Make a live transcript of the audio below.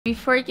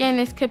Before getting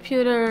this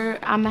computer,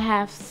 I'm gonna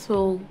have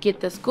to get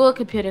the school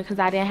computer because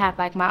I didn't have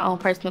like my own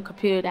personal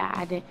computer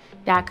that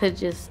I could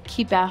just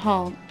keep at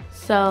home.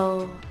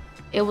 So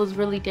it was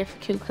really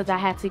difficult because I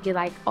had to get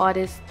like all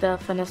this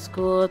stuff in the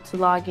school to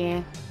log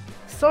in.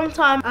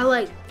 Sometimes I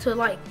like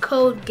to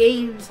code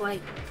games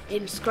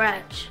in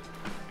Scratch.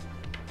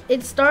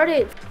 It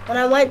started when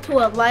I went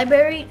to a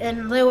library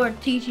and they were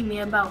teaching me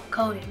about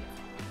coding.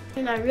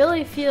 And I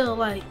really feel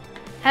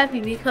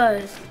happy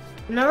because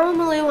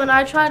normally when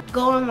I try to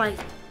go on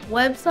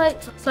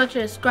websites such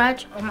as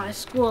Scratch on my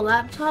school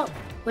laptop,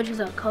 which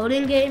is a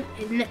coding game,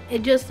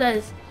 it just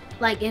says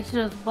it's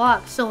just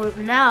blocked. So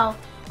now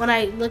when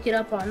I look it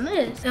up on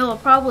this, it will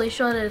probably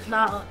show that it's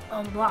not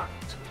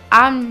unblocked.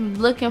 I'm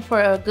looking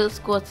for a good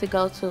school to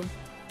go to.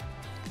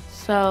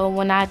 So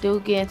when I do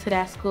get into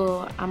that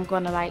school, I'm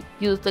gonna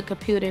use the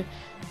computer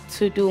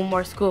to do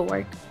more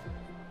schoolwork.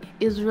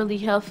 It's really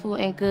helpful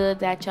and good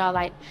that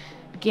y'all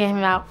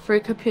giving out free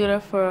computer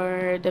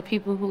for the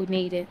people who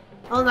need it.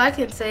 All I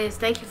can say is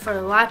thank you for the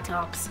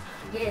laptops.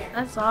 Yeah,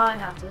 that's all I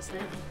have to say.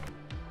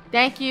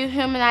 Thank you,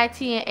 Human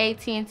IT and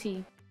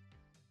AT&T.